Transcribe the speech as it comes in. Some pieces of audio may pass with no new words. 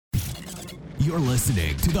You're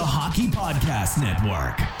listening to the Hockey Podcast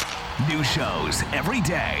Network. New shows every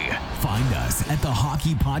day. Find us at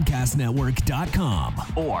thehockeypodcastnetwork.com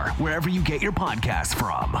or wherever you get your podcasts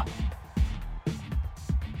from.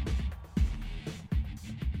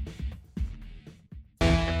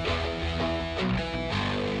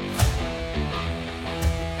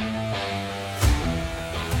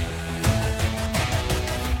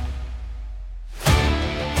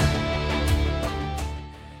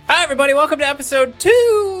 Hi, everybody. Welcome to episode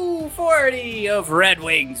 240 of Red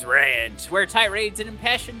Wings Rant, where tirades and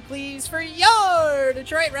impassioned pleas for your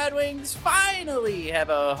Detroit Red Wings finally have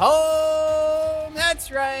a home. That's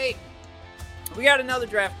right. We got another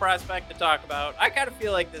draft prospect to talk about. I kind of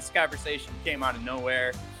feel like this conversation came out of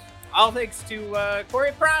nowhere. All thanks to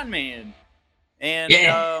Corey Pronman and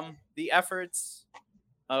the efforts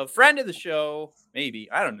of a friend of the show, maybe.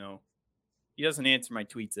 I don't know. He doesn't answer my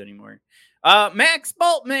tweets anymore. Max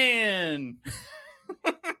Bultman.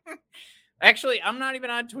 Actually, I'm not even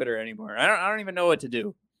on Twitter anymore. I don't even know what to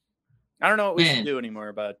do. I don't know what we should do anymore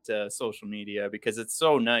about social media because it's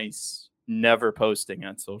so nice never posting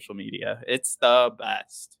on social media. It's the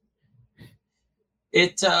best.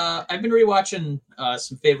 I've been rewatching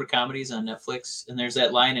some favorite comedies on Netflix, and there's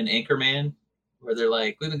that line in Anchorman where they're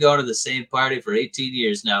like, "We've been going to the same party for 18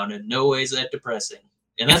 years now, and in no way is that depressing."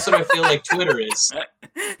 And that's what I feel like Twitter is.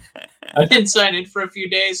 I didn't sign in for a few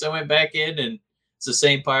days. I went back in, and it's the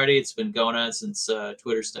same party. It's been going on since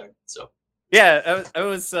Twitter started. So, yeah, it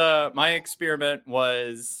was my experiment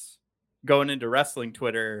was going into wrestling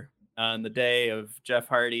Twitter on the day of Jeff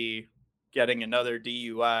Hardy getting another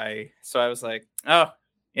DUI. So I was like, oh,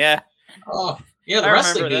 yeah. Oh, yeah, the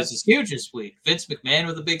wrestling news is huge this week. Vince McMahon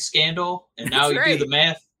with a big scandal, and now you do the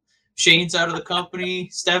math. Shane's out of the company.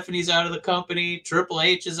 Stephanie's out of the company. Triple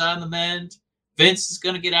H is on the mend. Vince is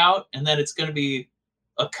going to get out, and then it's going to be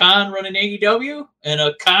a Khan running AEW and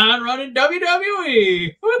a Khan running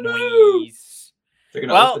WWE. Nice. They're going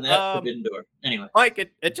to open that forbidden door. Anyway. Mike,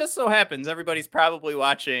 it just so happens everybody's probably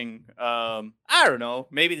watching, I don't know,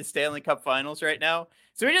 maybe the Stanley Cup Finals right now.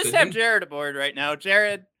 So we just have Jared aboard right now.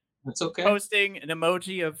 Jared, that's okay. Posting an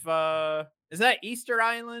emoji of, is that Easter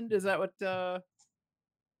Island? Is that what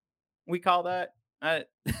we call that?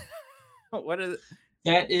 What is it?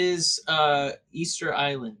 That is Easter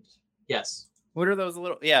Island. Yes. What are those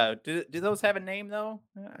little? Yeah. Do those have a name though?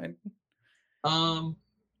 Are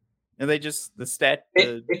they just the stat?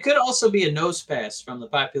 It could also be a nose pass from the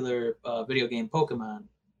popular video game Pokemon.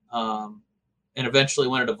 And eventually,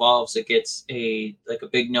 when it evolves, it gets a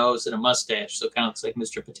big nose and a mustache, so it kind of looks like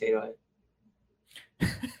Mr. Potato Head.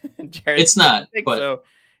 It's not, but so.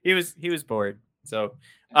 He was bored. So.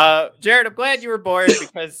 Jared, I'm glad you were bored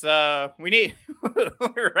because we need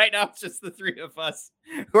right now it's just the three of us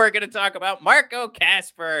who are going to talk about Marco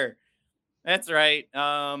Kasper. That's right.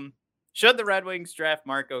 Should the Red Wings draft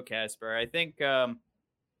Marco Kasper? I think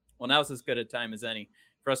now's as good a time as any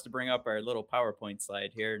for us to bring up our little PowerPoint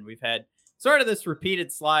slide here, and we've had sort of this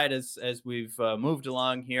repeated slide as we've moved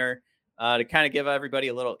along here to kind of give everybody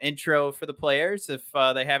a little intro for the players if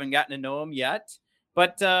they haven't gotten to know them yet.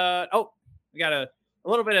 But we got a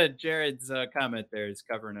little bit of Jared's comment there is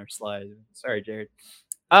covering our slide. Sorry, Jared.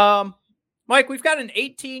 Mike, we've got an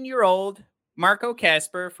 18-year-old Marco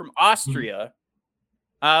Kasper from Austria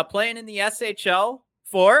playing in the SHL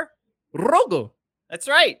for Rögle. That's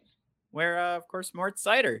right. Where, of course, Mort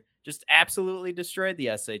Seider just absolutely destroyed the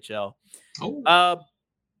SHL. Oh.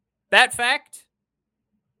 That fact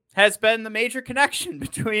has been the major connection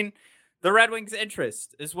between the Red Wings'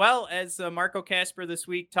 interest, as well as Marco Kasper this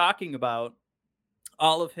week talking about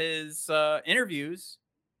all of his interviews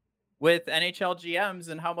with NHL GMs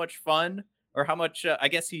and how much fun or how much, I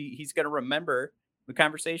guess he's going to remember the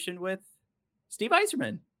conversation with Steve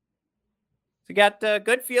Yzerman. So you got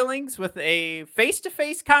good feelings with a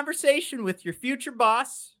face-to-face conversation with your future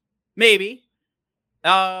boss, maybe.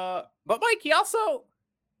 But Mike, he's a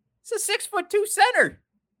 6'2" center.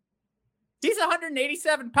 He's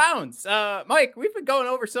 187 pounds. Mike, we've been going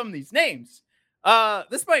over some of these names.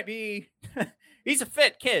 This might be... He's a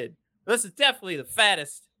fit kid. This is definitely the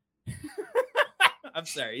fattest. I'm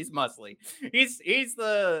sorry, he's muscly. He's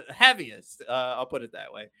the heaviest. I'll put it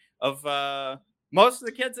that way. Of most of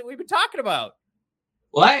the kids that we've been talking about.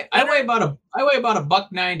 Well, I weigh about a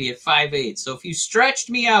 $190 at 5'8". So if you stretched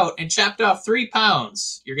me out and chopped off 3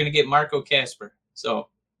 pounds, you're gonna get Marco Kasper. So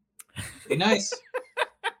be nice.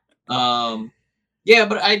 Yeah,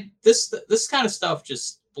 but this kind of stuff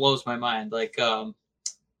just blows my mind. Like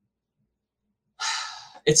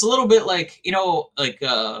it's a little bit like, I'll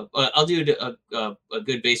do a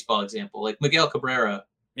good baseball example, like Miguel Cabrera.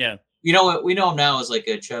 Yeah. you know what? We know him now as like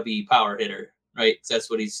a chubby power hitter, right? 'Cause that's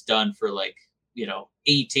what he's done for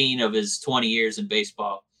 18 of his 20 years in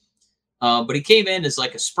baseball. But he came in as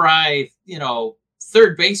like a spry,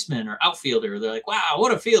 third baseman or outfielder. They're like, wow,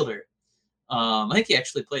 what a fielder. I think he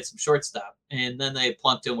actually played some shortstop, and then they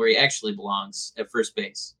plunked him where he actually belongs at first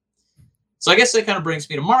base. So I guess that kind of brings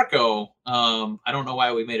me to Marco. I don't know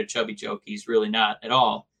why we made a chubby joke. He's really not at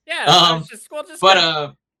all. Yeah,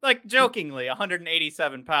 like jokingly,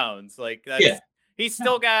 187 pounds. Like that's he's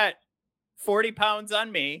still got 40 pounds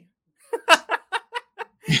on me.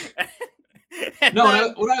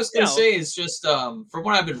 No, what I was going to say is just from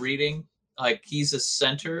what I've been reading, like he's a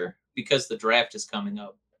center because the draft is coming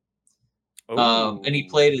up. And he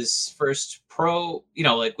played his first pro,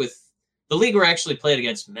 like with the league where actually played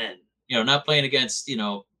against men, not playing against,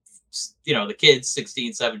 the kids,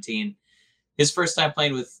 16, 17. His first time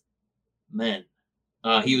playing with men.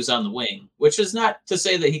 He was on the wing, which is not to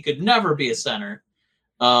say that he could never be a center,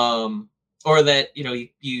 or that,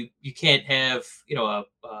 you can't have, a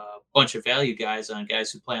bunch of value guys on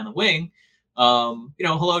guys who play on the wing.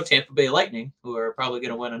 Hello, Tampa Bay Lightning, who are probably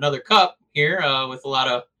going to win another cup here with a lot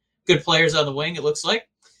of good players on the wing, it looks like.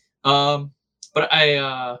 But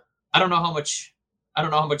I don't know how much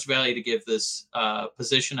value to give this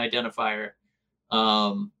position identifier,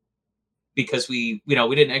 because we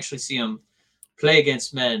didn't actually see him play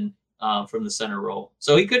against men from the center role.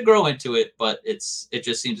 So he could grow into it, but it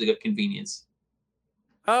just seems like a convenience.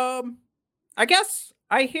 I guess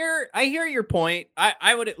I hear your point.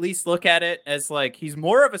 I would at least look at it as like he's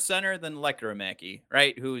more of a center than Lekkerimäki,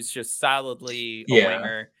 right? Who's just solidly a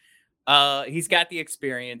winger. He's got the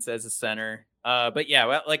experience as a center. But yeah,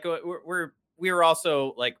 well, like we were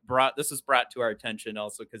also like brought to our attention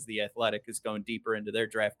also because the Athletic is going deeper into their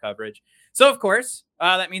draft coverage. So of course,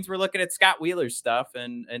 that means we're looking at Scott Wheeler's stuff,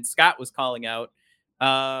 and Scott was calling out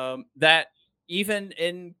that even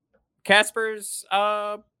in Casper's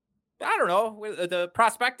I don't know, the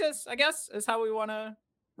prospectus, I guess, is how we want to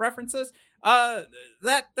reference this.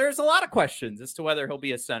 That there's a lot of questions as to whether he'll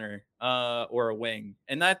be a center or a wing.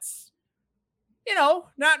 And that's,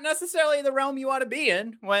 not necessarily the realm you want to be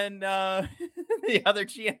in when the other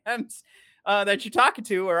GMs that you're talking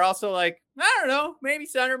to are also like, I don't know, maybe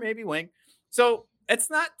center, maybe wing. So it's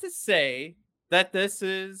not to say that this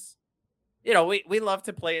is, we love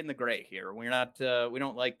to play in the gray here. We're not, we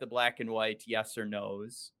don't like the black and white yes or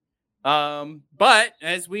no's. But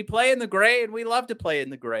as we play in the gray, and we love to play in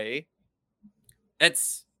the gray,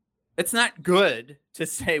 it's not good to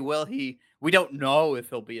say, well, we don't know if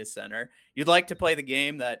he'll be a center. You'd like to play the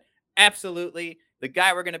game that absolutely the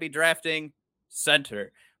guy we're going to be drafting,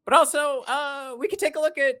 center. But also, we could take a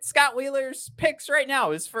look at Scott Wheeler's picks right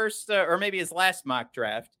now, his first, or maybe his last mock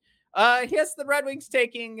draft. He has the Red Wings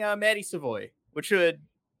taking Matty Savoy, which would,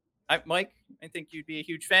 Mike, I think you'd be a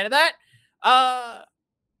huge fan of that.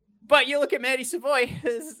 But you look at Matty Savoy,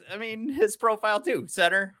 his profile too,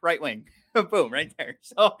 center, right wing, boom, right there.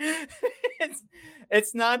 So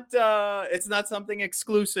it's not something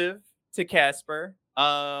exclusive to Casper.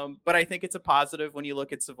 But I think it's a positive when you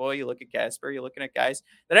look at Savoy, you look at Casper, you're looking at guys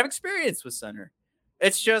that have experience with center.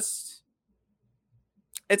 It's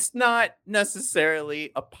not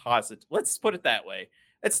necessarily a positive. Let's put it that way.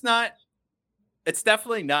 It's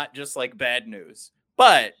definitely not just like bad news,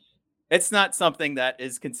 but it's not something that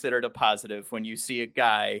is considered a positive when you see a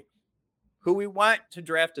guy who we want to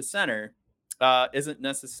draft a center isn't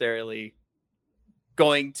necessarily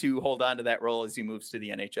going to hold on to that role as he moves to the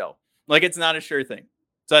NHL. Like, it's not a sure thing.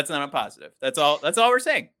 So that's not a positive. That's all we're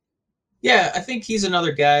saying. Yeah, I think he's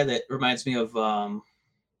another guy that reminds me of, the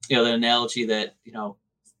analogy that,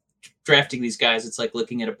 drafting these guys, it's like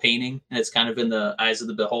looking at a painting, and it's kind of in the eyes of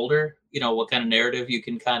the beholder, what kind of narrative you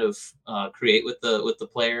can kind of create with the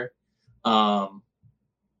player. So,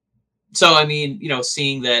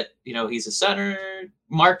 seeing that, he's a center,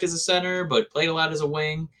 marked as a center, but played a lot as a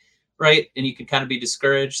wing, right? And you can kind of be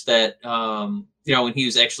discouraged that, when he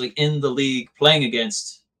was actually in the league playing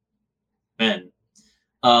against men,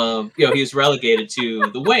 he was relegated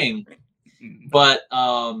to the wing. But,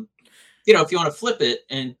 if you want to flip it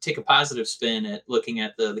and take a positive spin at looking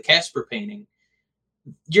at the Casper painting,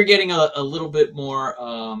 you're getting a little bit more,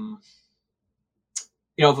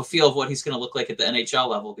 of a feel of what he's going to look like at the NHL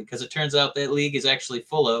level, because it turns out that league is actually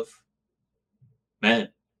full of men.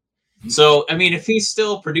 So, if he's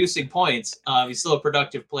still producing points, he's still a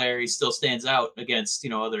productive player. He still stands out against,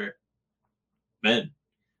 other men.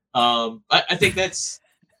 I think that's,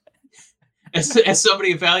 as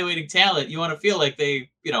somebody evaluating talent, you want to feel like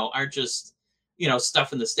they, aren't just,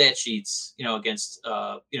 stuffing the stat sheets, against,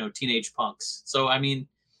 teenage punks. So, I think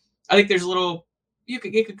there's a little you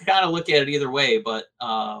could kind of look at it either way, but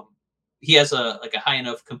he has a high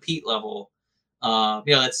enough compete level.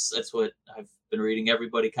 That's what I've been reading.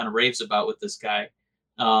 Everybody kind of raves about with this guy.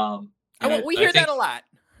 We hear that a lot.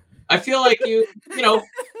 I feel like you know,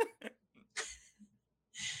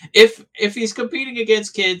 if he's competing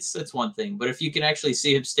against kids, that's one thing. But if you can actually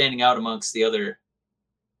see him standing out amongst the other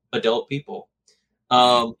adult people,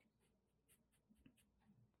 you're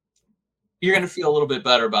going to feel a little bit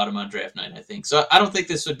better about him on draft night, I think. So I don't think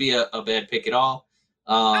this would be a bad pick at all.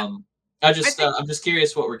 I'm just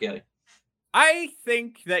curious what we're getting. I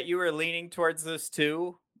think that you were leaning towards this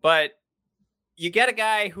too, but you get a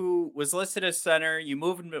guy who was listed as center, you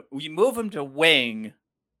move him to wing,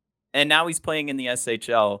 and now he's playing in the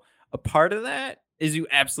SHL. A part of that is you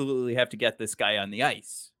absolutely have to get this guy on the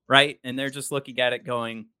ice, right? And they're just looking at it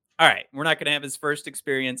going, all right, we're not going to have his first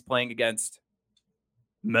experience playing against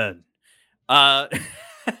men. Be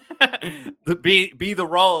the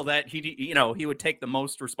role that he would take the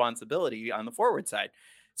most responsibility on the forward side.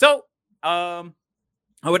 So,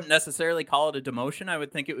 I wouldn't necessarily call it a demotion. I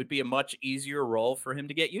would think it would be a much easier role for him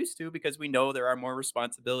to get used to because we know there are more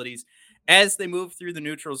responsibilities as they move through the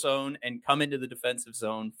neutral zone and come into the defensive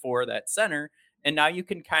zone for that center. And now you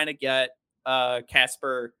can kind of get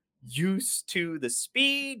Kasper used to the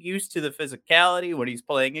speed, used to the physicality when he's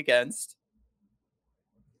playing against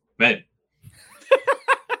men.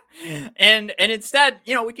 And instead,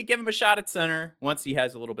 we could give him a shot at center once he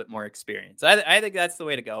has a little bit more experience. I think that's the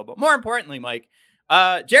way to go. But more importantly, Mike,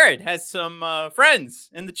 Jared has some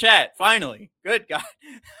friends in the chat. Finally, good God,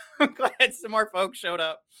 I'm glad some more folks showed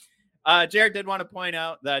up. Jared did want to point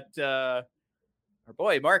out that our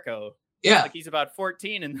boy Marco, like he's about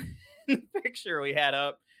 14 in the picture we had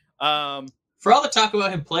up. For all the talk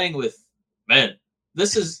about him playing with men,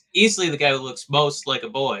 this is easily the guy who looks most like a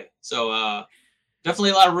boy. So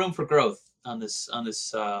definitely a lot of room for growth on this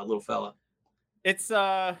little fella. It's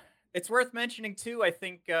worth mentioning too. I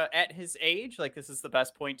think at his age, like this is the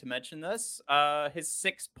best point to mention this. His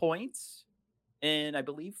 6 points in I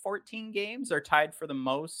believe 14 games are tied for the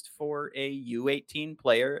most for a U18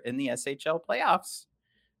 player in the SHL playoffs.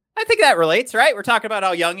 I think that relates, right? We're talking about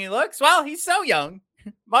how young he looks. Well, he's so young.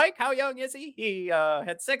 Mike, how young is he? He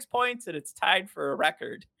had 6 points and it's tied for a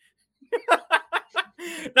record.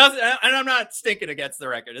 And I'm not stinking against the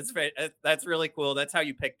record. That's really cool. That's how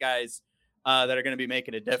you pick guys that are going to be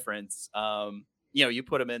making a difference. You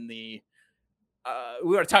put them in the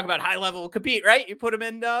we want to talk about high level compete, right? You put them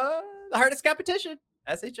in the hardest competition,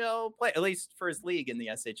 SHL play, at least for his league in the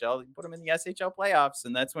SHL. You put him in the SHL playoffs,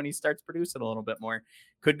 and that's when he starts producing a little bit more.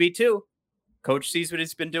 Could be too. Coach sees what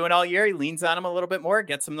he's been doing all year. He leans on him a little bit more,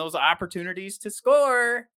 gets him those opportunities to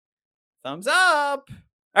score. Thumbs up.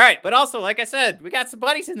 All right, but also, like I said, we got some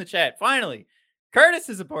buddies in the chat. Finally, Curtis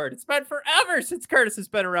is aboard. It's been forever since Curtis has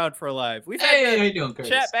been around for Live. We've had how you doing, Curtis?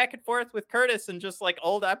 Chat back and forth with Curtis and just like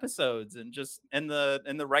old episodes and just in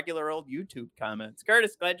the regular old YouTube comments.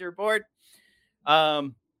 Curtis, glad you're aboard.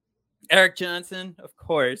 Eric Johnson, of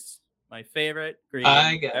course, my favorite.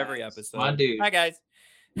 Hi, guys. Every episode. My dude. Hi, guys.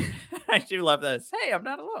 I do love this. Hey, I'm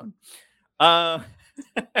not alone.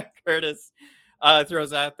 Curtis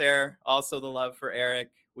throws out there also the love for Eric.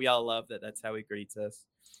 We all love that. That's how he greets us.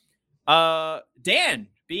 Dan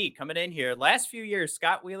B coming in here. Last few years,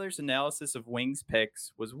 Scott Wheeler's analysis of Wings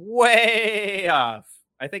picks was way off.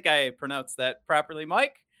 I think I pronounced that properly,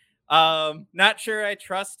 Mike. Not sure I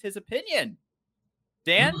trust his opinion.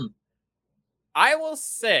 Dan, I will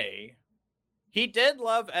say he did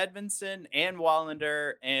love Edvinsson and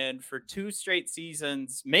Wallander, and for 2 straight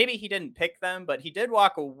seasons, maybe he didn't pick them, but he did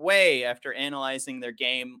walk away after analyzing their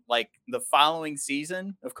game like the following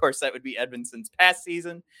season. Of course, that would be Edvinsson's past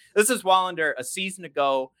season. This is Wallander a season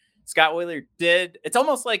ago. Scott Wheeler did. It's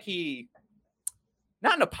almost like he,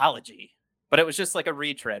 not an apology, but it was just like a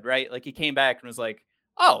retread, right? Like he came back and was like,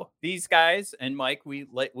 oh, these guys, and Mike,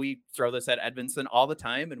 we throw this at Edvinsson all the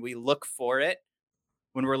time, and we look for it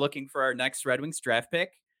when we're looking for our next Red Wings draft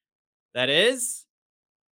pick. That is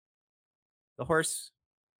the horse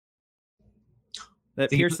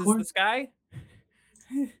that pierces the sky.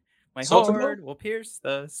 My sword will pierce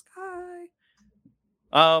the sky.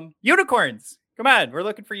 Unicorns. Come on, we're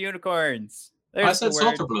looking for unicorns. I said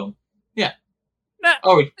Salterbloom. Yeah. Nah.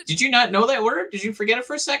 Oh, did you not know that word? Did you forget it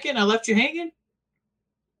for a second? I left you hanging.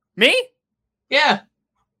 Me? Yeah.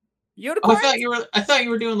 Unicorns? Oh, I thought you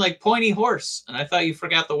were doing like pointy horse, and I thought you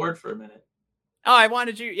forgot the word for a minute. Oh, I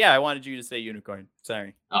wanted you to say unicorn.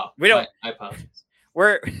 Sorry. Oh, we don't. I apologize.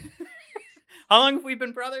 We're how long have we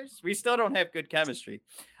been brothers? We still don't have good chemistry.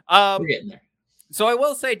 We're getting there. So I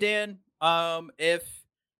will say, Dan, if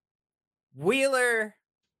Wheeler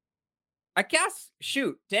I guess,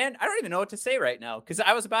 shoot, Dan, I don't even know what to say right now because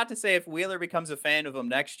I was about to say if Wheeler becomes a fan of him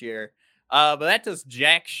next year, but that does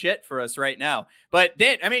jack shit for us right now. But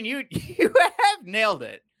Dan, I mean, you you have nailed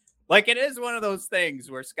it. Like it is one of those things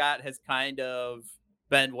where Scott has kind of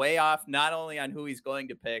been way off, not only on who he's going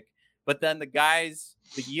to pick, but then the guys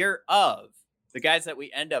the guys that we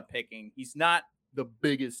end up picking, he's not the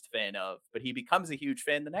biggest fan of, but he becomes a huge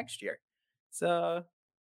fan the next year. So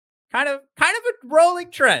kind of a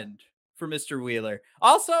rolling trend for Mr. Wheeler.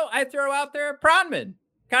 Also, I throw out there Pronman,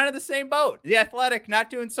 kind of the same boat. The Athletic not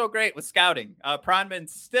doing so great with scouting. Pronman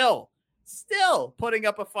still putting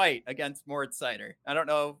up a fight against Moritz Seider. I don't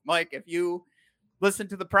know, Mike, if you listen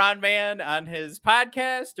to the Prawn Man on his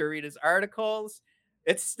podcast or read his articles,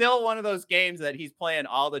 it's still one of those games that he's playing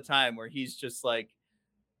all the time where he's just like,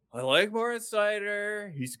 I like Moritz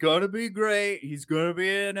Seider. He's gonna be great. He's gonna be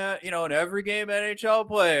an every game NHL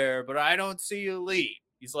player, but I don't see elite.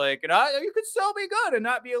 He's like, you could still be good and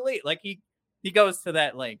not be elite. Like he goes to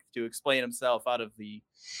that length to explain himself out of the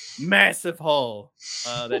massive hole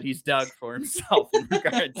that he's dug for himself in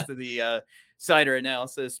regards to the Seider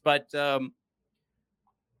analysis. But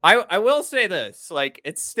I will say this, like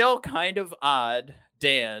it's still kind of odd,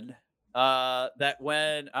 Dan, that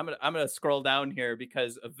when I'm gonna scroll down here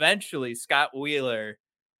because eventually Scott Wheeler,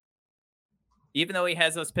 even though he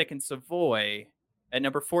has us picking Savoy at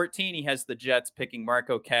number 14, he has the Jets picking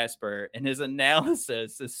Marco Kasper, and his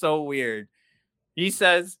analysis is so weird. He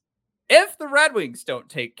says, if the Red Wings don't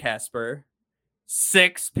take Kasper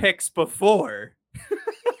 6 picks before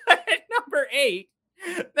at number 8,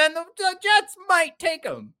 then the Jets might take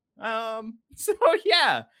him. So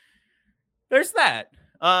yeah, there's that.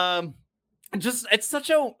 Just it's such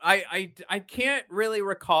a I can't really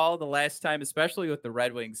recall the last time, especially with the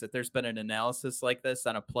Red Wings, that there's been an analysis like this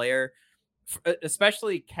on a player,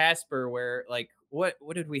 especially Kasper, where like what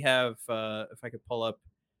did we have? If I could pull up,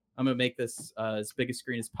 I'm gonna make this as big a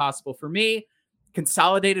screen as possible for me.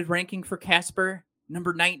 Consolidated ranking for Kasper,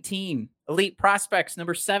 number 19. Elite Prospects,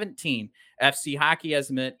 number 17. FC Hockey has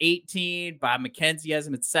him at 18. Bob McKenzie has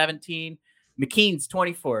him at 17. McKean's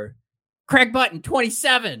 24. Craig Button,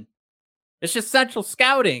 27. It's just Central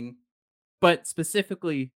Scouting, but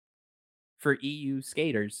specifically for EU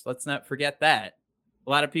skaters. Let's not forget that. A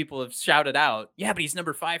lot of people have shouted out, yeah, but he's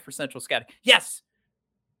number 5 for Central Scouting. Yes.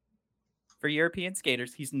 For European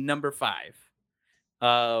skaters, he's number 5.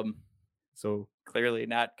 So clearly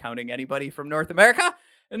not counting anybody from North America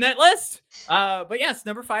in that list. But yes,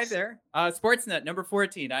 number 5 there. Sportsnet, number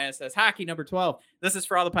 14. ISS Hockey, number 12. This is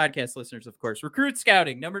for all the podcast listeners, of course. Recruit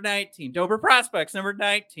Scouting, number 19. Dover Prospects, number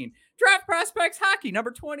 19. Draft Prospects Hockey, number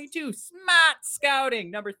 22. Smart Scouting,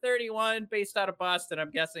 number 31, based out of Boston, I'm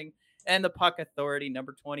guessing. And the Puck Authority,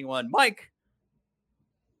 number 21. Mike,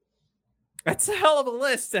 that's a hell of a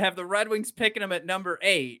list to have the Red Wings picking him at number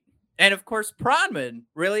 8. And of course, Pronman,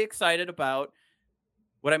 really excited about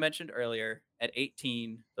what I mentioned earlier at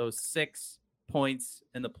 18, those 6 points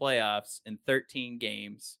in the playoffs in 13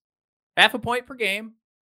 games. Half a point per game.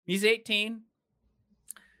 He's 18.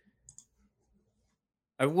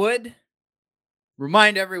 I would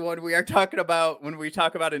remind everyone we are talking about, when we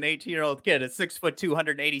talk about an 18-year-old kid, a 6'2",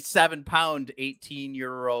 287-pound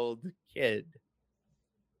 18-year-old kid.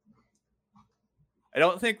 I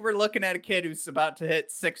don't think we're looking at a kid who's about to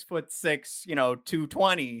hit 6'6",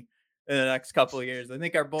 220 in the next couple of years. I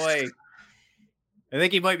think our boy,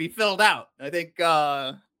 he might be filled out. I think we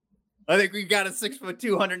got a 6'2",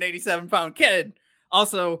 287-pound kid,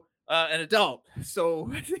 also an adult. So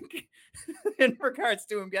I think in regards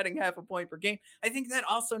to him getting half a point per game, I think that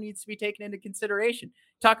also needs to be taken into consideration.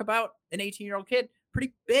 Talk about an 18-year-old kid,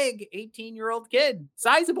 pretty big 18-year-old kid,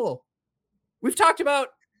 sizable. We've talked about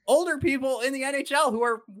older people in the NHL who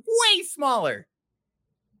are way smaller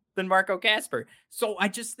than Marco Kasper. So I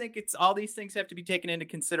just think it's all these things have to be taken into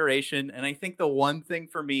consideration. And I think the one thing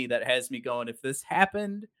for me that has me going, if this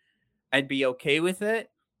happened, I'd be okay with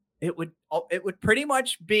it. It would pretty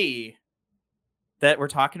much be that we're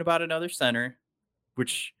talking about another center,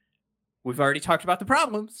 which we've already talked about the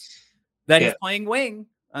problems, that he's playing wing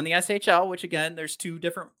on the SHL, which again, there's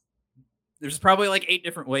probably like 8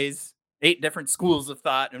 different schools of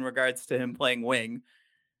thought in regards to him playing wing.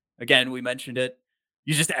 Again, we mentioned it.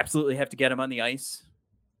 You just absolutely have to get him on the ice.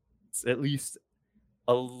 It's at least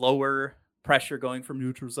a lower pressure going from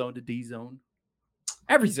neutral zone to D zone.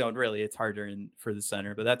 Every zone, really, it's harder for the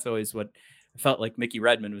center, but that's always what I felt like Mickey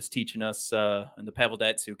Redmond was teaching us in the Pavel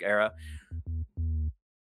Datsyuk era.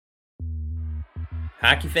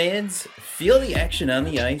 Hockey fans, feel the action on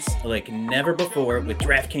the ice like never before with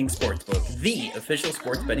DraftKings Sportsbook, the official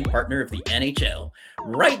sports betting partner of the NHL.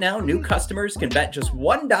 Right now, new customers can bet just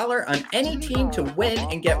 $1 on any team to win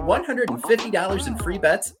and get $150 in free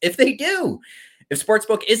bets if they do. If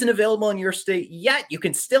Sportsbook isn't available in your state yet, you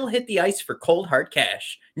can still hit the ice for cold hard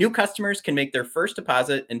cash. New customers can make their first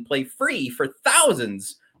deposit and play free for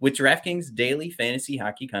thousands with DraftKings Daily Fantasy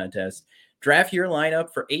Hockey Contest. Draft your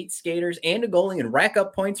lineup for 8 skaters and a goalie and rack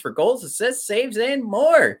up points for goals, assists, saves, and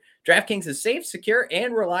more. DraftKings is safe, secure,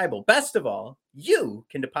 and reliable. Best of all, you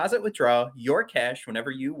can deposit, withdraw your cash whenever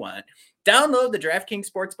you want. Download the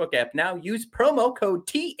DraftKings Sportsbook app now. Use promo code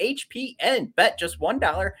THPN. Bet just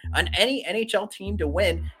 $1 on any NHL team to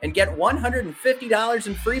win and get $150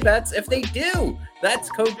 in free bets if they do.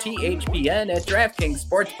 That's code THPN at DraftKings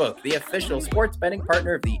Sportsbook, the official sports betting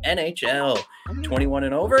partner of the NHL. 21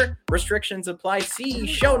 and over. Restrictions apply. See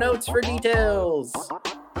show notes for details.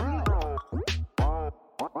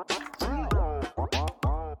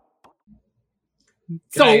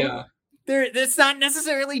 It's not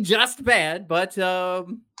necessarily just bad, but not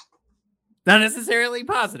necessarily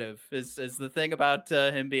positive is the thing about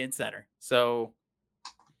him being center. So,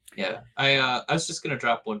 yeah, I was just gonna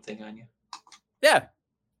drop one thing on you. Yeah.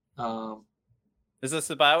 Is this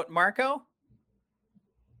about Marco?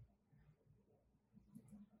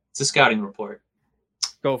 It's a scouting report.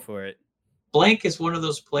 Go for it. Blank is one of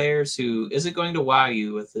those players who isn't going to wow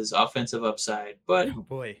you with his offensive upside, but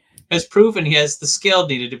has proven he has the skill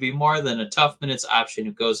needed to be more than a tough minutes option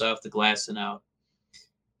who goes off the glass and out.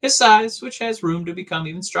 His size, which has room to become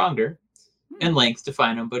even stronger, and length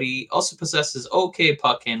define him, but he also possesses okay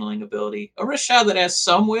puck handling ability, a wrist shot that has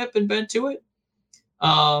some whip and bend to it,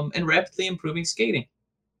 and rapidly improving skating.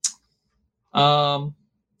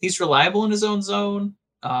 He's reliable in his own zone,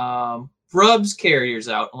 rubs carriers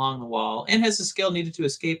out along the wall, and has the skill needed to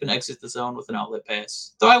escape and exit the zone with an outlet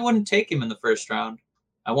pass. Though I wouldn't take him in the first round,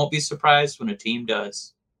 I won't be surprised when a team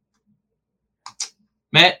does.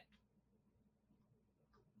 Matt,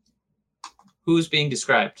 who's being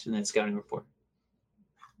described in that scouting report?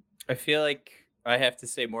 I feel like I have to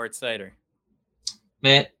say Moritz Seider.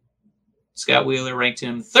 Matt, Scott Wheeler ranked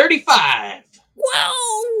him 35.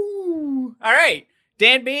 Whoa! All right,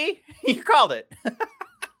 Dan B, you called it.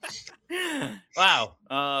 Wow,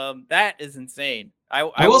 that is insane. I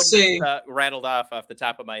will say rattled off the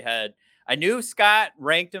top of my head. I knew Scott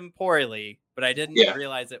ranked him poorly, but I didn't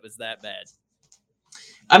realize it was that bad.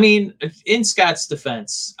 I mean, in Scott's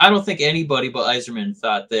defense, I don't think anybody but Yzerman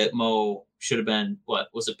thought that Mo should have been,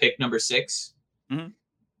 pick number 6? Mm-hmm.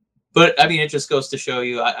 But I mean, it just goes to show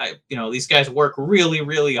you, these guys work really,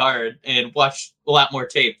 really hard and watch a lot more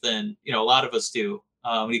tape than, a lot of us do.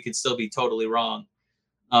 You can still be totally wrong.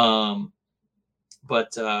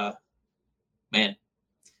 But man,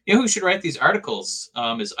 you know who should write these articles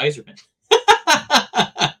is Yzerman.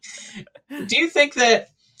 Do you think that,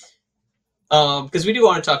 because we do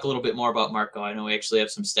want to talk a little bit more about Marco. I know we actually have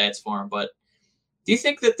some stats for him, but do you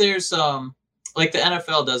think that there's, like the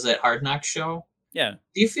NFL does that Hard Knocks show? Yeah.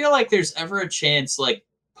 Do you feel like there's ever a chance, like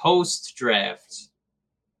post-draft,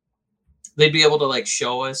 they'd be able to like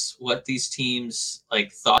show us what these teams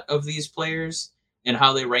like thought of these players and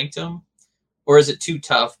how they ranked them? Or is it too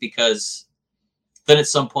tough because then at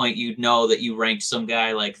some point you'd know that you ranked some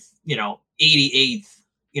guy like, 88th,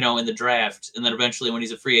 in the draft. And then eventually when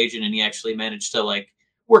he's a free agent and he actually managed to like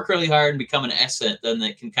work really hard and become an asset, then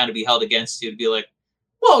that can kind of be held against you to be like,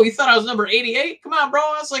 whoa, you thought I was number 88? Come on, bro.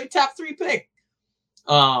 I was like a top 3 pick.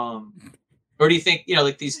 Or do you think,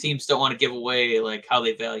 like these teams don't want to give away like how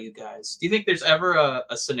they value guys? Do you think there's ever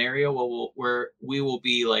a scenario where we will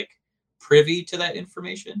be like privy to that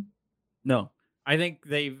information? No, I think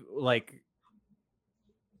they've like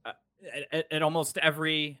at almost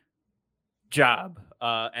every job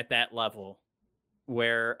at that level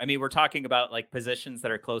where, I mean, we're talking about like positions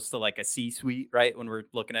that are close to like a C-suite, right? When we're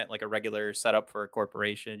looking at like a regular setup for a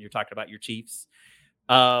corporation, you're talking about your chiefs.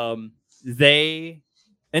 And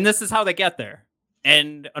this is how they get there.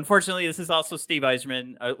 And unfortunately, this is also Steve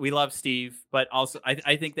Yzerman. We love Steve, but also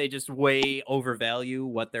I think they just way overvalue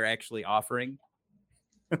what they're actually offering.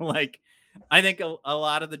 Like, I think a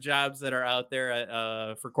lot of the jobs that are out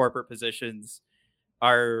there for corporate positions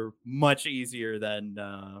are much easier than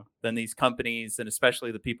these companies, and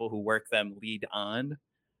especially the people who work them lead on.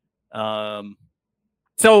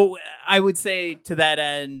 So I would say to that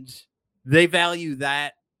end, they value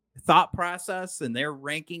that thought process and their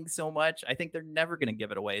ranking so much. I think they're never going to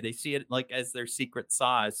give it away. They see it like as their secret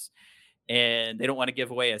sauce, and they don't want to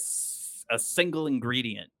give away a single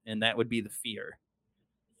ingredient, and that would be the fear.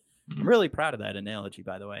 I'm really proud of that analogy,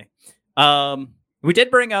 by the way. We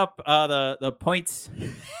did bring up the points.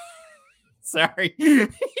 Sorry. We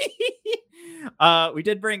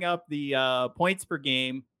did bring up the points per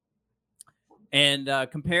game, and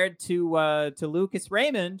compared to Lucas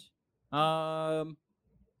Raymond, it's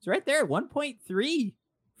right there, 1.3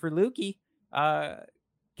 for Lukey.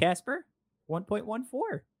 Casper,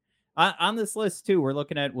 1.14. On this list too, we're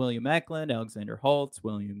looking at William Eklund, Alexander Holtz,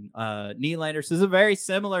 William Nylander. So this is very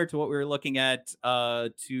similar to what we were looking at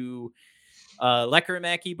to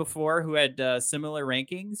Lekkerimäki before, who had similar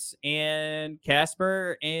rankings, and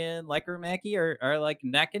Casper and Lekkerimäki are like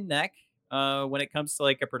neck and neck when it comes to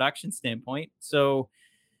like a production standpoint. So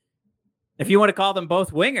if you want to call them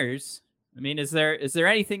both wingers, I mean, is there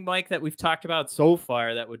anything, Mike, that we've talked about so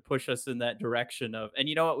far that would push us in that direction of? And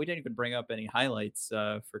you know what, we didn't even bring up any highlights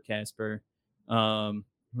for Casper.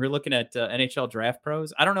 We're looking at NHL Draft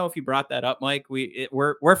Pros. I don't know if you brought that up, Mike.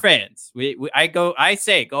 We're fans. I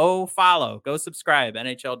say go follow, go subscribe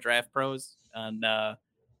NHL Draft Pros on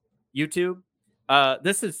YouTube.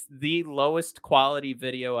 This is the lowest quality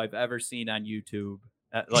video I've ever seen on YouTube.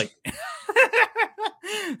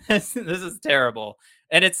 This is terrible,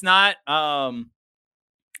 and it's not.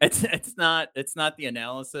 It's not the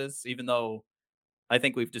analysis, even though I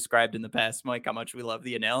think we've described in the past, Mike, how much we love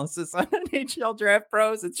the analysis on NHL Draft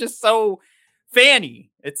Pros. It's just so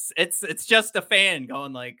fanny. It's just a fan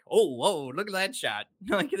going like, oh, whoa, look at that shot.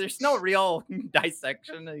 Like, there's no real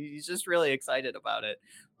dissection. He's just really excited about it.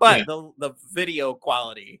 But the video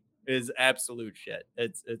quality is absolute shit.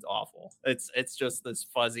 It's awful. It's just this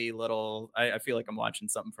fuzzy little. I feel like I'm watching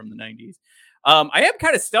something from the 90s. I am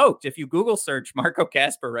kind of stoked. If you Google search Marco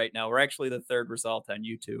Casper right now, we're actually the third result on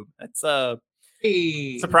YouTube. That's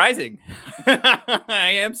surprising.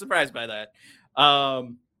 I am surprised by that.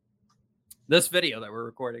 This video that we're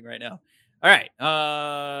recording right now. All right.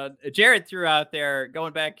 Jared threw out there,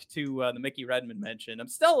 going back to the Mickey Redmond mention. I'm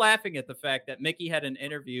still laughing at the fact that Mickey had an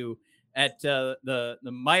interview at the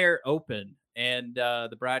Meijer Open, and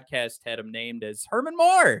the broadcast had him named as Herman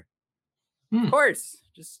Moore. Of course,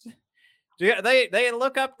 just they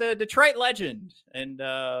look up the Detroit legend and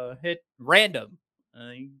hit random.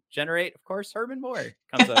 Generate, of course, Herman Moore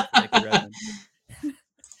comes up.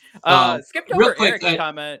 Skipped over Eric's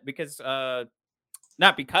comment because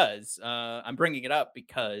not because I'm bringing it up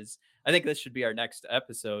because I think this should be our next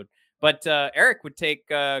episode. But Eric would take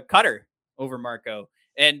Cutter over Marco.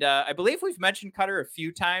 And I believe we've mentioned Cutter a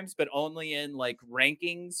few times, but only in like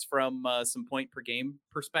rankings from some point per game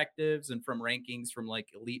perspectives and from rankings from like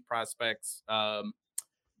elite prospects,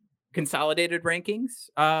 consolidated rankings.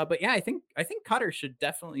 But yeah, I think Cutter should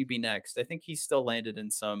definitely be next. I think he's still landed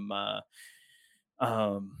in some,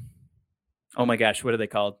 oh my gosh, what are they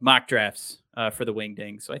called? Mock drafts for the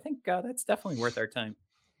Wingding. So I think that's definitely worth our time.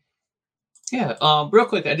 Yeah, real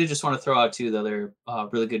quick, I did just want to throw out too the other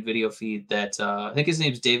really good video feed that I think his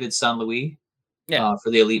name's David San Louis. Yeah, for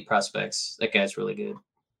the elite prospects. That guy's really good.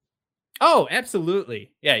 Oh,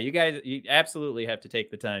 absolutely. Yeah, you absolutely have to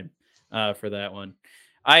take the time for that one.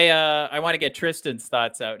 I want to get Tristan's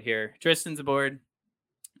thoughts out here. Tristan's aboard.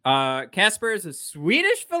 Casper is a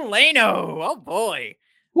Swedish Veleno. Oh boy.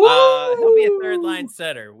 He'll be a third line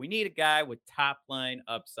center. We need a guy with top line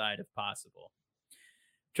upside if possible.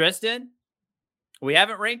 Tristan, we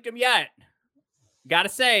haven't ranked him yet. Gotta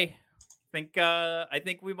say, I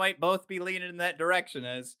think we might both be leaning in that direction,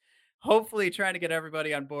 as hopefully trying to get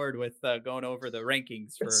everybody on board with going over the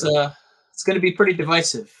rankings. It's going to be pretty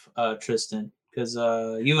divisive, Tristan, because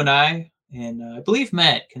you and I believe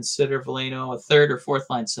Matt consider Veleno a third or fourth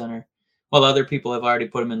line center, while other people have already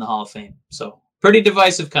put him in the Hall of Fame. So pretty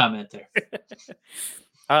divisive comment there.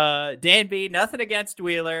 Dan B, nothing against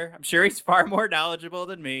Wheeler. I'm sure he's far more knowledgeable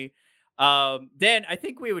than me. Dan, I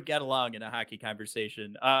think we would get along in a hockey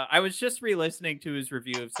conversation. I was just re-listening to his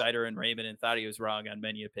review of Seider and Raymond and thought he was wrong on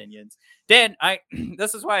many opinions. Dan,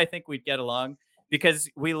 this is why I think we'd get along, because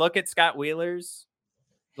we look at Scott Wheeler's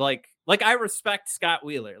like I respect Scott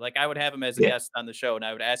Wheeler. Like, I would have him as a guest on the show and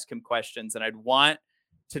I would ask him questions and I'd want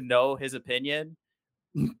to know his opinion.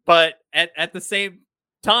 But at the same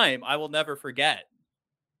time, I will never forget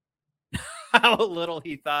how little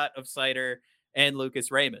he thought of Seider and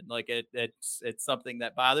Lucas Raymond. Like, it's something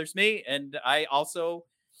that bothers me. And I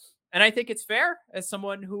think it's fair as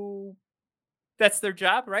someone who, that's their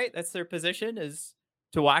job, right? That's their position, is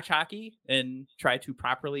to watch hockey and try to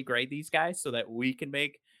properly grade these guys so that we can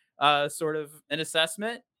make sort of an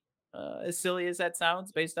assessment, as silly as that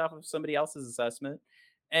sounds, based off of somebody else's assessment.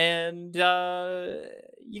 And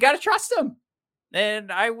you got to trust them. And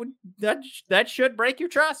that should break your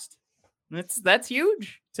trust. That's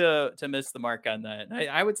huge. to miss the mark on that.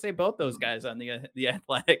 I would say both those guys on the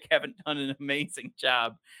Athletic haven't done an amazing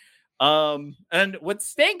job. And what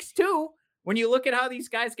stinks too, when you look at how these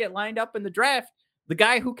guys get lined up in the draft, the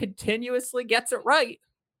guy who continuously gets it right,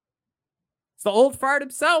 it's the old fart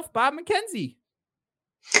himself, Bob McKenzie,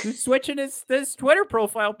 who's switching his Twitter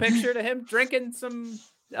profile picture to him drinking some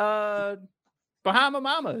Bahama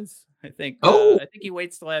Mamas. I think he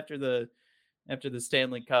waits till after the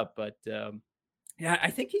Stanley Cup, but yeah,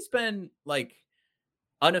 I think he's been like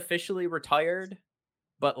unofficially retired,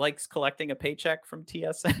 but likes collecting a paycheck from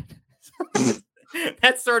TSN.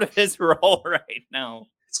 That's sort of his role right now.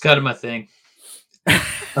 It's kind of my thing.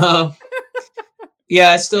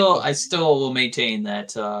 Yeah, I still will maintain that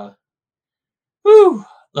the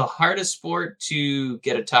hardest sport to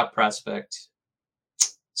get a top prospect,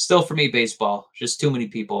 still for me, baseball. Just too many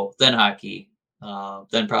people, then hockey,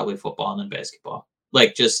 then probably football, and then basketball.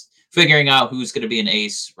 Like just figuring out who's going to be an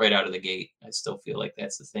ace right out of the gate. I still feel like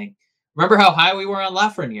that's the thing. Remember how high we were on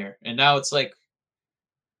Lafreniere, and now it's like,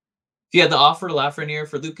 if you had the offer Lafreniere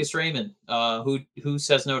for Lucas Raymond, who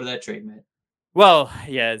says no to that trade, man? Well,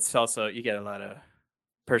 yeah, it's also, you get a lot of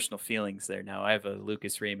personal feelings there now. I have a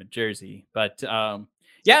Lucas Raymond jersey, but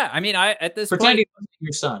yeah, I mean, at this pretend point,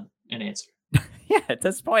 your son an answer. Yeah, at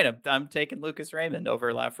this point, I'm taking Lucas Raymond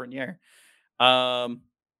over Lafreniere. I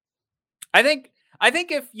think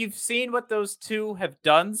if you've seen what those two have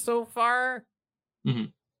done so far,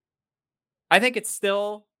 I think it's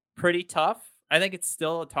still pretty tough. I think it's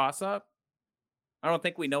still a toss-up. I don't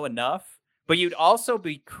think we know enough. But you'd also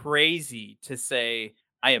be crazy to say,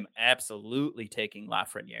 I am absolutely taking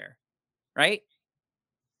Lafreniere, right?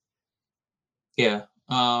 Yeah.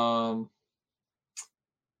 I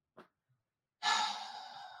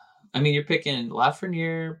mean, you're picking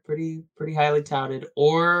Lafreniere, pretty highly touted,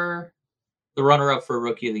 or the runner-up for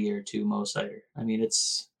Rookie of the Year too, Mo Seider. I mean,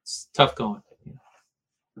 it's tough going. You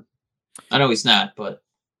know. I know he's not, but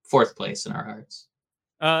fourth place in our hearts.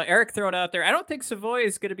 Eric thrown out there. I don't think Savoy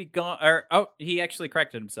is going to be gone. He actually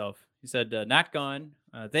corrected himself. He said not gone.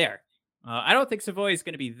 There. I don't think Savoy is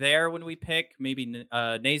going to be there when we pick. Maybe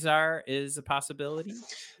Nazar is a possibility.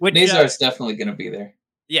 Nazar is definitely going to be there.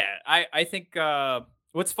 Yeah, I think.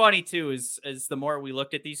 What's funny too is the more we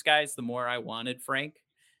looked at these guys, the more I wanted Frank,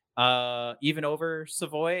 even over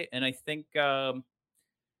Savoy. And I think who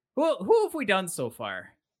have we done so far?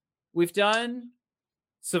 We've done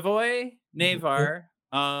Savoy, Navar,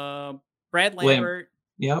 Brad Lambert,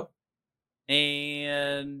 yep,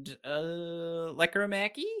 and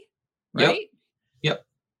Lekkerimaki, right? Yep.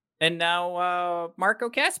 And now Marco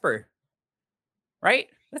Kasper, right?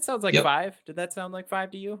 That sounds like 5. Did that sound like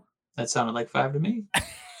 5 to you? That sounded like 5 to me.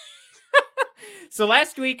 So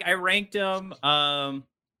last week I ranked him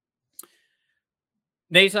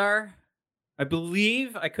Nazar. I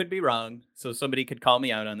believe, I could be wrong, so somebody could call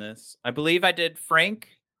me out on this. I believe I did Frank,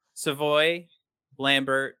 Savoy,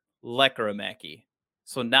 Lambert, Lekkerimaki.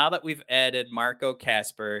 So now that we've added Marco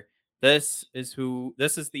Kasper, this is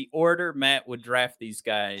the order Matt would draft these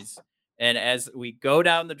guys. And as we go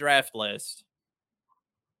down the draft list,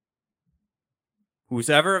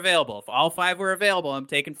 who's ever available, if all 5 were available, I'm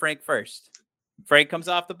taking Frank first. Frank comes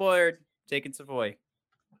off the board, taking Savoy,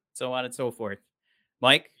 so on and so forth.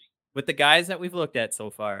 Mike, with the guys that we've looked at so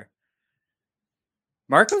far,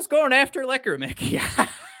 Marco's going after Lekkerimaki.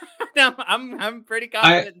 I'm pretty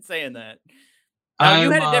confident in saying that.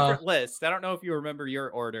 You had a different list. I don't know if you remember your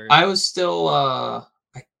order. I was still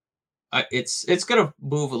it's gonna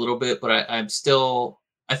move a little bit, but I'm still,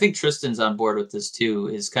 I think Tristan's on board with this too,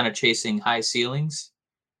 is kind of chasing high ceilings.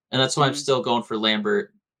 And that's why I'm still going for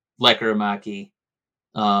Lambert, Lekkerimaki.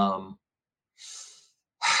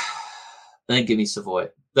 Then give me Savoy.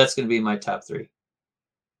 That's going to be my top 3.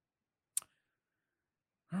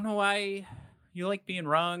 I don't know why you like being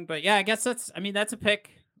wrong, but yeah, I guess that's a pick.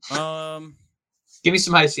 Give me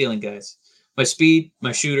some high ceiling guys. My speed,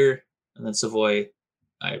 my shooter, and then Savoy.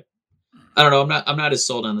 I don't know. I'm not as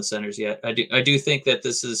sold on the centers yet. I do think that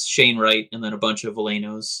this is Shane Wright and then a bunch of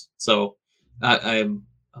Velenos. So I'm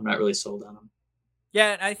not really sold on them.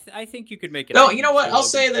 Yeah, I think you could make it. No, you know what? I'll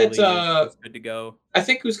say that it's good to go. I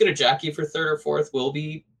think who's going to jockey for 3rd or 4th will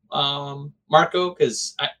be Marco,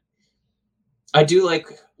 because I do like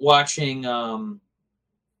watching.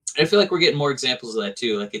 I feel like we're getting more examples of that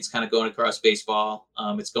too. Like it's kind of going across baseball.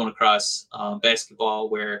 It's going across basketball,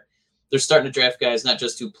 where they're starting to draft guys not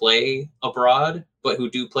just who play abroad, but who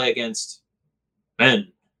do play against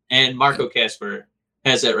men. And Marco Kasper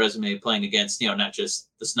has that resume playing against, not just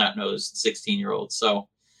the snot-nosed 16-year-olds. So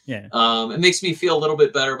yeah, it makes me feel a little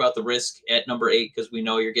bit better about the risk at number 8, because we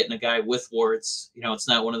know you're getting a guy with warts. It's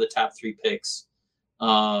not one of the top 3 picks.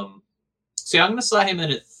 So yeah, I'm going to slot him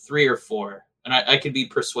in at 3 or 4, and I could be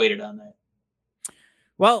persuaded on that.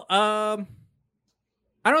 Well, I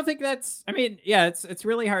don't think that's. I mean, yeah, it's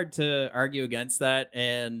really hard to argue against that.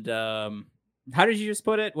 And how did you just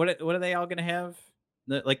put it? What are they all going to have?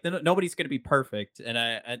 Nobody's going to be perfect, and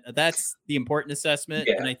I that's the important assessment.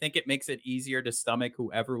 Yeah. And I think it makes it easier to stomach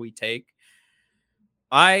whoever we take.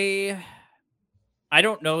 I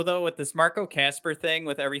don't know though with this Marco Casper thing,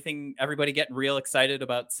 with everybody getting real excited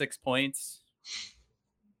about 6 points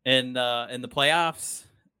in the playoffs.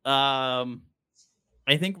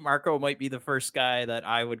 I think Marco might be the first guy that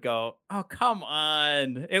I would go, oh come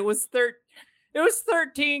on, it was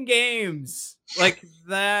 13 games like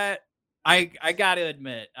that. I gotta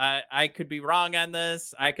admit, I could be wrong on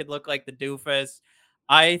this. I could look like the doofus.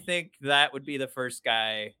 I think that would be the first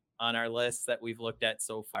guy on our list that we've looked at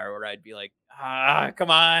so far where I'd be like,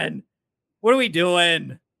 come on. What are we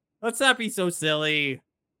doing? Let's not be so silly.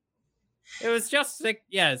 It was just 6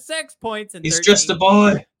 points and he's just a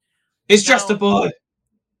boy. He's just a boy.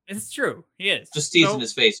 It's true. He is. Just teasing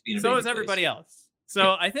his face. Being so is everybody else.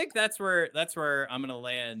 So I think that's where I'm gonna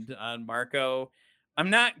land on Marco. I'm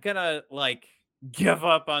not gonna give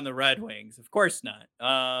up on the Red Wings. Of course not.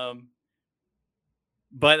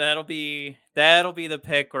 But that'll be the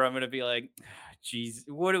pick where I'm gonna be like, geez,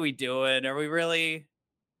 what are we doing? Are we really?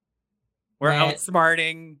 We're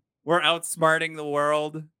outsmarting the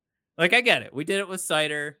world. Like, I get it. We did it with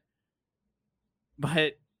Cider.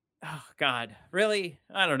 But oh God, really?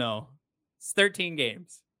 I don't know. It's 13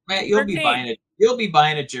 games. Matt, you'll be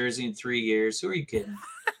buying a jersey in 3 years. Who are you kidding?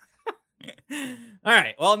 All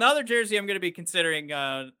right. Well, another jersey I'm going to be considering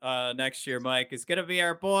next year, Mike, is going to be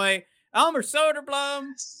our boy Elmer Soderblom.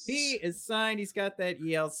 He is signed. He's got that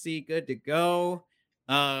ELC good to go.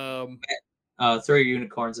 Throw your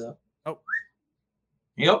unicorns up. Oh.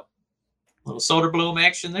 Yep. Little Soderblom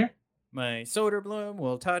action there. My Soderblom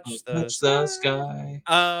will touch the sky.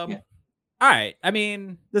 All right. I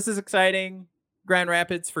mean, this is exciting. Grand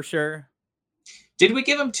Rapids for sure. Did we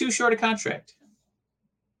give him too short a contract?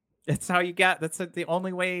 That's how you got. That's the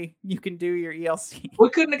only way you can do your ELC. We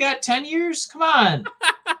couldn't have got 10 years. Come on.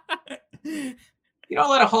 You don't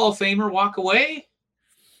let a Hall of Famer walk away.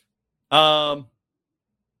 So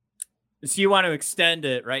you want to extend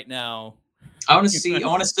it right now? I want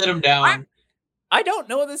to sit him down. I don't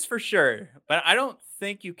know this for sure, but I don't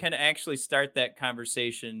think you can actually start that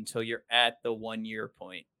conversation until you're at the 1 year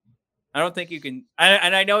point. I don't think you can.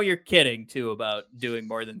 And I know you're kidding too about doing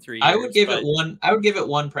more than 3 years. I would give it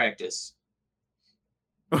one practice.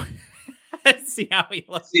 See how he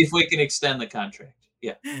looks. See if we can extend the contract.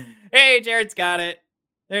 Yeah. Hey, Jared's got it.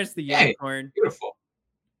 There's the unicorn. Hey, beautiful.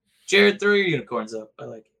 Jared, throw your unicorns up. I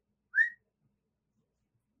like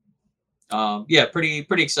it. Yeah, pretty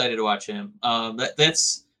excited to watch him.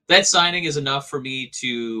 That signing is enough for me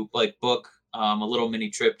to book a little mini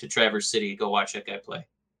trip to Traverse City, go watch that guy play.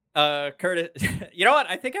 Curtis, you know what?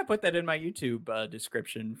 I think I put that in my YouTube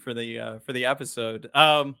description for the episode.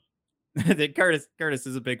 That Curtis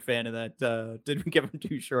is a big fan of that. Did we give him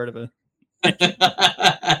too short of a? I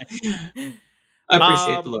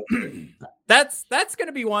appreciate the look. That's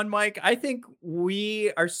gonna be one, Mike. I think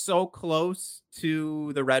we are so close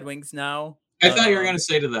to the Red Wings now. I thought you were gonna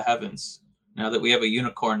say to the heavens. Now that we have a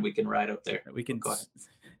unicorn, we can ride up there. We can go ahead.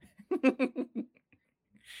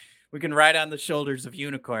 We can ride on the shoulders of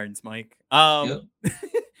unicorns, Mike. Yep.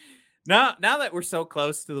 Now that we're so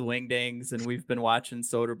close to the Wingdings and we've been watching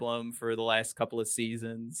Soderblom for the last couple of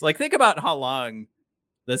seasons, think about how long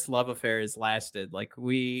this love affair has lasted.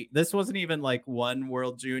 This wasn't even one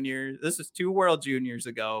World Junior. This was 2 World Juniors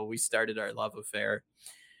ago. We started our love affair.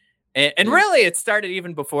 And really it started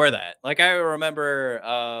even before that. I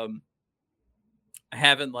remember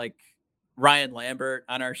having Ryan Lambert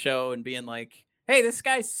on our show and being like, hey, this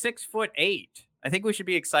guy's 6'8". I think we should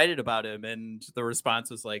be excited about him. And the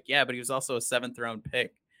response was yeah, but he was also a 7th round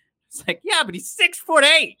pick. It's yeah, but he's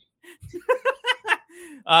 6'8".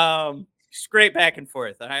 It's great back and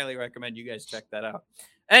forth. I highly recommend you guys check that out.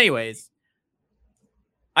 Anyways,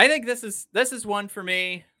 I think this is one for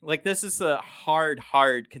me. This is a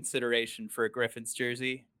hard consideration for a Griffins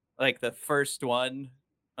jersey. The first one.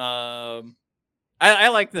 I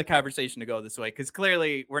like the conversation to go this way because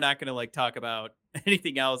clearly we're not going to talk about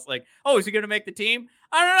anything else. Is he going to make the team?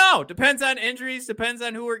 I don't know. Depends on injuries. Depends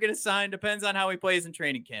on who we're going to sign. Depends on how he plays in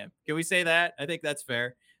training camp. Can we say that? I think that's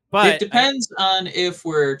fair. But it depends on if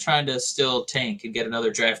we're trying to still tank and get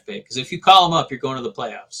another draft pick. Because if you call him up, you're going to the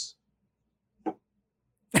playoffs.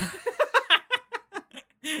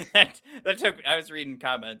 that took. I was reading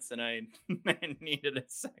comments and I needed a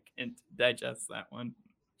second to digest that one.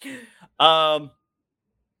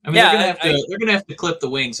 I mean, they're gonna have to clip the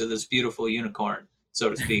wings of this beautiful unicorn, so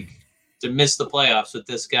to speak, to miss the playoffs with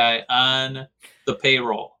this guy on the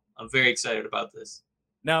payroll. I'm very excited about this.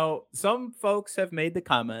 Now, some folks have made the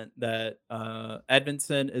comment that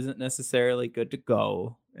Edvinsson isn't necessarily good to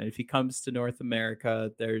go. And if he comes to North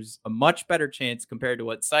America, there's a much better chance compared to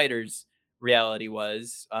what Seider's reality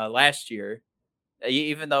was last year.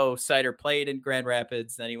 Even though Seider played in Grand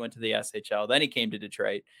Rapids, then he went to the SHL, then he came to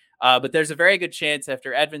Detroit. But there's a very good chance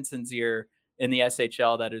after Edvinsson's year in the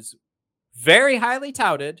SHL that is very highly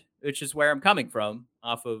touted, which is where I'm coming from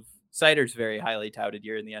off of Seider's very highly touted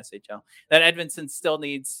year in the SHL, that Edvinsson still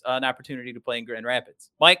needs an opportunity to play in Grand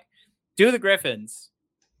Rapids. Mike, do the Griffins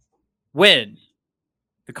win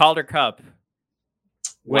the Calder Cup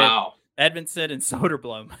with Edvinsson and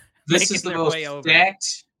Soderblom? This is the most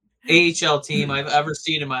stacked AHL team I've ever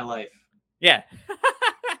seen in my life. Yeah.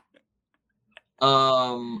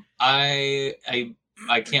 I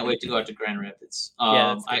can't wait to go out to Grand Rapids.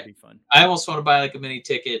 Yeah, it's gonna be fun. I almost want to buy like a mini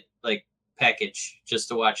ticket, like package, just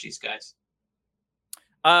to watch these guys.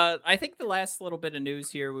 I think the last little bit of news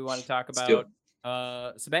here we want to talk about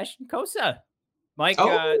Sebastian Cossa. Mike,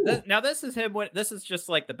 now this is him. This is just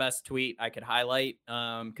like the best tweet I could highlight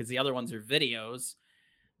because the other ones are videos.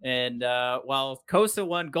 And while Cossa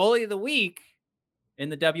won Goalie of the Week in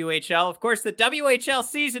the WHL, of course, the WHL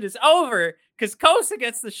season is over because Cossa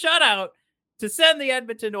gets the shutout to send the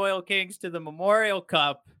Edmonton Oil Kings to the Memorial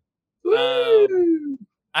Cup.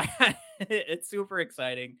 It's super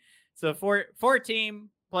exciting. So four-team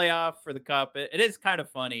playoff for the Cup. It is kind of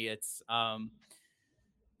funny. It's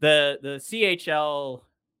the CHL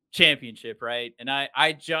championship, right? And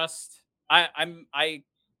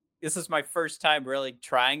this is my first time really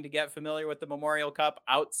trying to get familiar with the Memorial Cup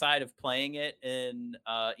outside of playing it in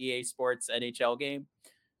EA Sports NHL game.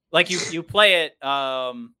 Like you play it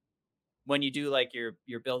when you do like your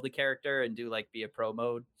build a character and do like be a pro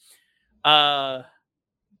mode.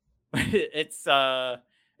 It's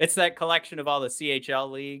that collection of all the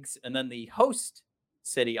CHL leagues, and then the host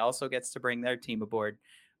city also gets to bring their team aboard.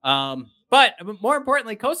 But more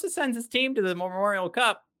importantly, Cossa sends his team to the Memorial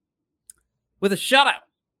Cup with a shutout.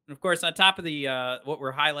 And of course, on top of the what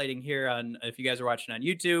we're highlighting here on, if you guys are watching on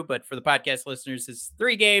YouTube, but for the podcast listeners, is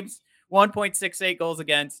 3 games, 1.68 goals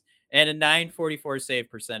against, and a .944 save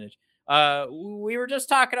percentage. We were just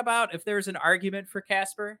talking about if there's an argument for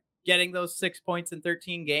Kasper getting those 6 points in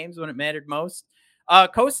 13 games when it mattered most.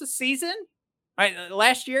 Cossa's season, right?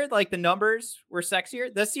 Last year, like the numbers were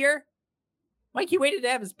sexier. This year, Mike, he waited to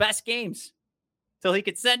have his best games till he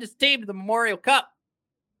could send his team to the Memorial Cup.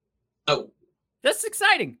 Oh, that's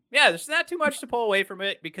exciting. Yeah, there's not too much to pull away from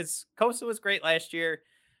it because Cossa was great last year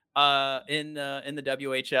in the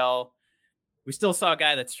WHL. We still saw a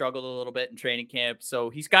guy that struggled a little bit in training camp,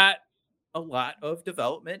 so he's got a lot of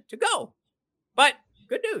development to go. But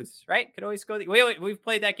good news, right? Could always go. We've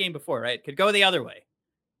played that game before, right? Could go the other way.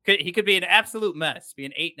 He could be an absolute mess, be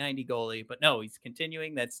an 890 goalie, but no, he's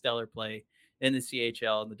continuing that stellar play in the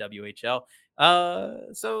CHL and the WHL.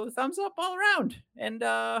 So thumbs up all around. And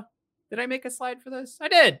did I make a slide for this? I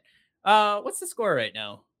did. What's the score right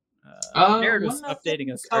now? Jared was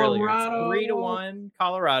updating us earlier. It's 3-1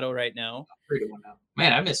 Colorado right now. 3-1 now.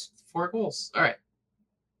 Man, I missed 4 goals. All right.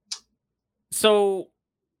 So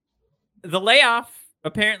the layoff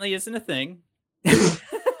apparently isn't a thing.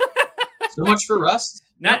 So much for rust.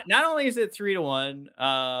 Not only is it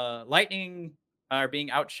 3-1, Lightning are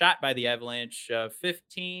being outshot by the Avalanche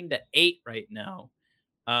 15-8 right now.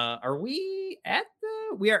 We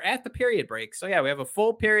are at the period break. So yeah, we have a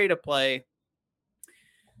full period of play.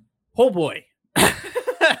 Oh boy.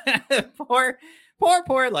 poor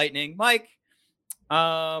Lightning. Mike,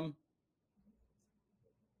 what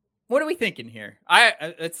are we thinking here?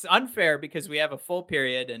 It's unfair because we have a full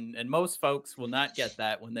period and most folks will not get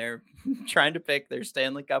that when they're trying to pick their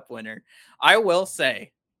Stanley Cup winner. I will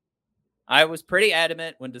say, I was pretty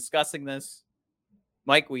adamant when discussing this.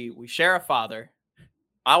 Mike, we share a father,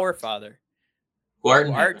 our father,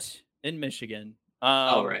 Art in Michigan.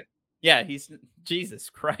 All right. Yeah, Jesus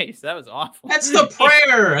Christ. That was awful. That's the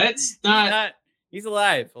prayer. That's not. He's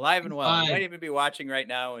alive and well. Fine. He might even be watching right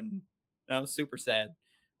now, and I'm super sad.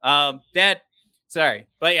 Dad, sorry,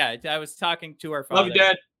 but yeah, I was talking to our father. Love you,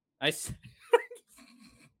 Dad.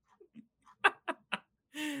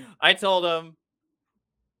 I told him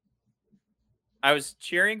I was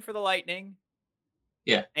cheering for the Lightning.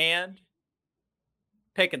 Yeah. And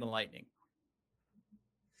picking the Lightning.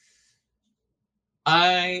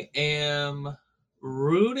 I am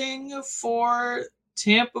rooting for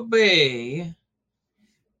Tampa Bay,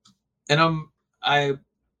 and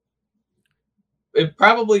it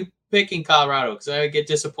probably picking Colorado because I get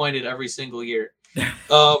disappointed every single year.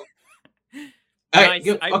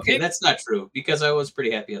 That's not true because I was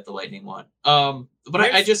pretty happy at the Lightning one. But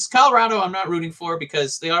I just Colorado I'm not rooting for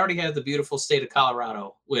because they already have the beautiful state of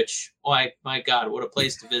Colorado, which my God, what a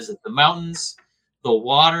place to visit. The mountains, the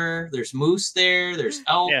water, there's moose there, there's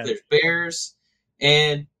elk, there's bears,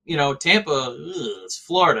 and Tampa, it's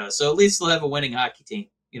Florida, so at least they'll have a winning hockey team.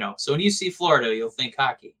 So when you see Florida, you'll think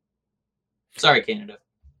hockey. Sorry, Canada.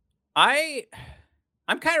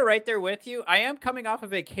 I'm kind of right there with you. I am coming off a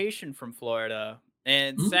vacation from Florida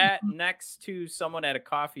and sat next to someone at a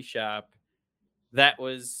coffee shop that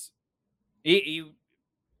was he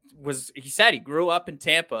said he grew up in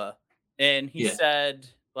Tampa, and he said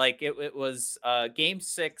like it was game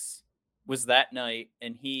 6 was that night,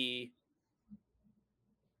 and he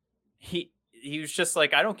was just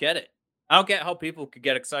like, I don't get it. I don't get how people could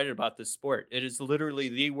get excited about this sport. It is literally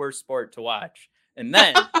the worst sport to watch. And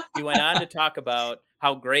then he went on to talk about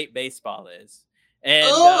how great baseball is. And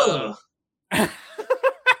I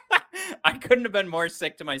couldn't have been more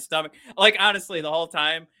sick to my stomach. Like, honestly, the whole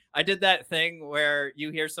time I did that thing where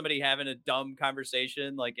you hear somebody having a dumb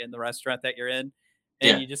conversation, like in the restaurant that you're in,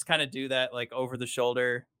 and you just kind of do that, like over the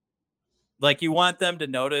shoulder. Like you want them to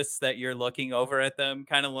notice that you're looking over at them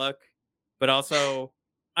kind of look, but also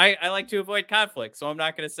I like to avoid conflict. So I'm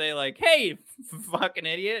not going to say like, hey, fucking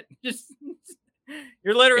idiot. Just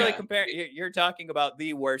you're literally you're talking about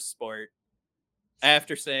the worst sport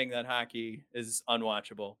after saying that hockey is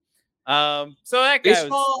unwatchable. So that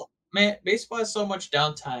baseball has so much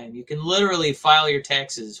downtime. You can literally file your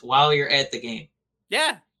taxes while you're at the game.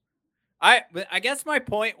 Yeah. I guess my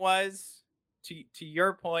point was to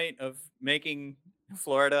your point of making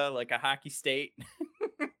Florida like a hockey state,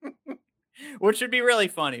 which would be really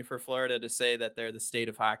funny for Florida to say that they're the state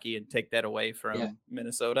of hockey and take that away from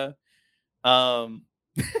Minnesota.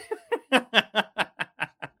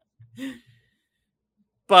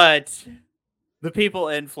 But the people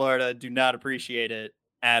in Florida do not appreciate it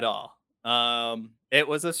at all. It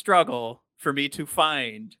was a struggle for me to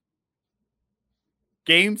find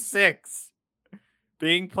Game 6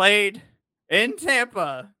 being played in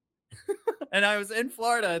Tampa. And I was in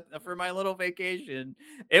Florida for my little vacation.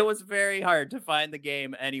 It was very hard to find the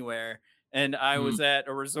game anywhere. And I was at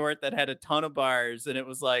a resort that had a ton of bars, and it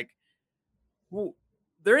was like,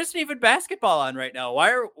 there isn't even basketball on right now.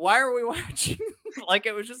 Why are we watching? Like,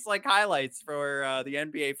 it was just like highlights for the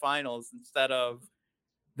NBA Finals instead of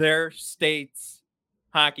their state's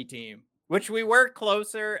hockey team, which we were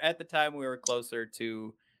closer at the time. We were closer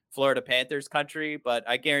to Florida Panthers country, but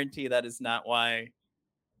I guarantee that is not why.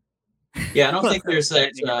 Yeah, I don't think there's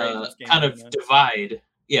that kind of divide.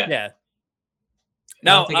 Yeah.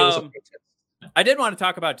 No, I did want to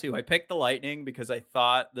talk about too. I picked the Lightning because I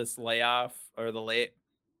thought this layoff or the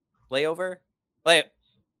layover. Wait,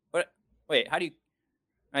 how do you?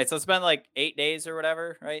 All right, so it's been like 8 days or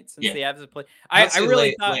whatever, right? Since the Avs have played. I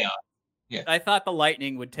really thought. Yeah. I thought the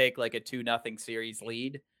Lightning would take like a 2-0 series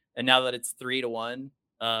lead, and now that it's 3-1,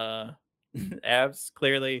 Avs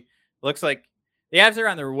clearly looks like the Avs are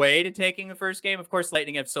on their way to taking the first game. Of course,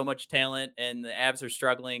 Lightning have so much talent, and the Avs are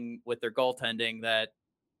struggling with their goaltending that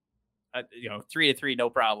 3-3, no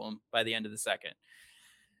problem by the end of the second.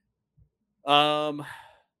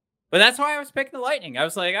 But that's why I was picking the Lightning. I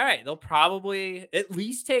was like, all right, they'll probably at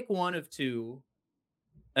least take one of two.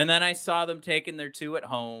 And then I saw them taking their 2 at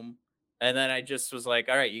home. And then I just was like,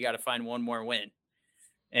 all right, you got to find one more win.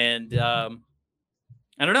 And I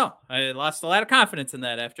don't know. I lost a lot of confidence in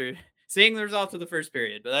that after seeing the results of the first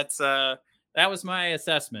period. But that was my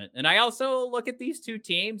assessment. And I also look at these two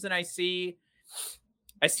teams and I see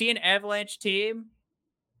an Avalanche team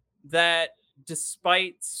that,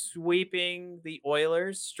 despite sweeping the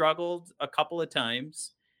Oilers, struggled a couple of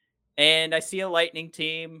times. And I see a Lightning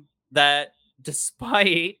team that,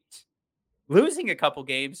 despite losing a couple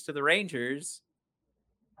games to the Rangers,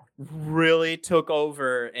 really took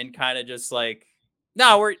over and kind of just like,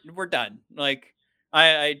 no, we're done. Like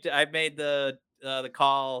I made the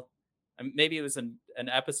call. Maybe it was an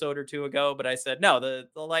episode or 2 ago, but I said, no, the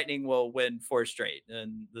Lightning will win 4 straight.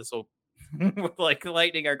 And this will, like, the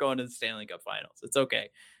Lightning are going to the Stanley Cup Finals. It's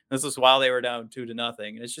okay. This was while they were down 2-0.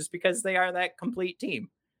 And it's just because they are that complete team.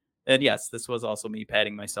 And yes, this was also me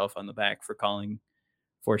patting myself on the back for calling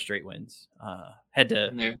 4 straight wins. Had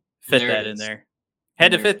to fit that in there.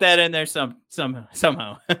 Had to fit that in there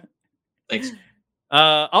somehow. Thanks.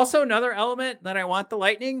 Also, another element that I want the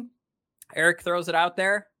Lightning, Eric throws it out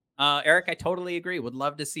there. Eric, I totally agree. Would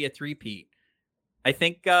love to see a 3-peat. I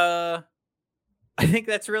think that's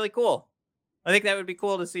really cool. I think that would be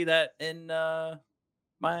cool to see that in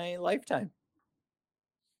my lifetime.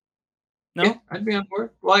 No, yeah, I'd be on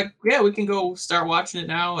board. Like, yeah, we can go start watching it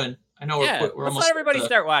now, and I know we're let's almost. Let everybody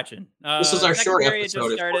start watching. This is our short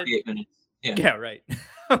episode. It's 48 minutes. Yeah, right.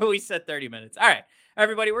 We said 30 minutes. All right,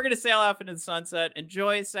 everybody, we're gonna sail off into the sunset.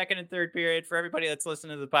 Enjoy second and third period. For everybody that's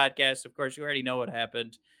listening to the podcast, of course, you already know what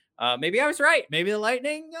happened. Maybe I was right. Maybe the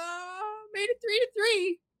Lightning made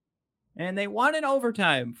it 3-3, and they won in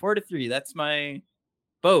overtime, 4-3. That's my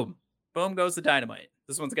boom. Boom goes the Dynamite.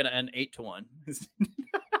 This one's gonna end 8-1.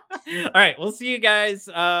 All right, we'll see you guys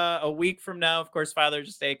a week from now. Of course,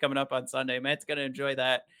 Father's Day coming up on Sunday. Matt's gonna enjoy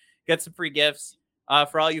that. Get some free gifts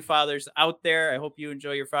for all you fathers out there. I hope you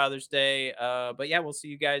enjoy your Father's Day. But yeah, we'll see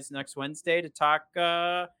you guys next Wednesday to talk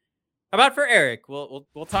about for Eric. We'll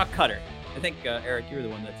talk Cutter. I think Eric, you were the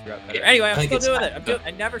one that threw out Cutter. Anyway, I'm still doing it.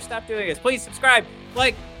 I never stop doing this. Please subscribe,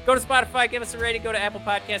 like, go to Spotify, give us a rating, go to Apple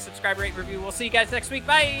Podcasts, subscribe, rate, review. We'll see you guys next week.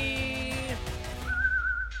 Bye.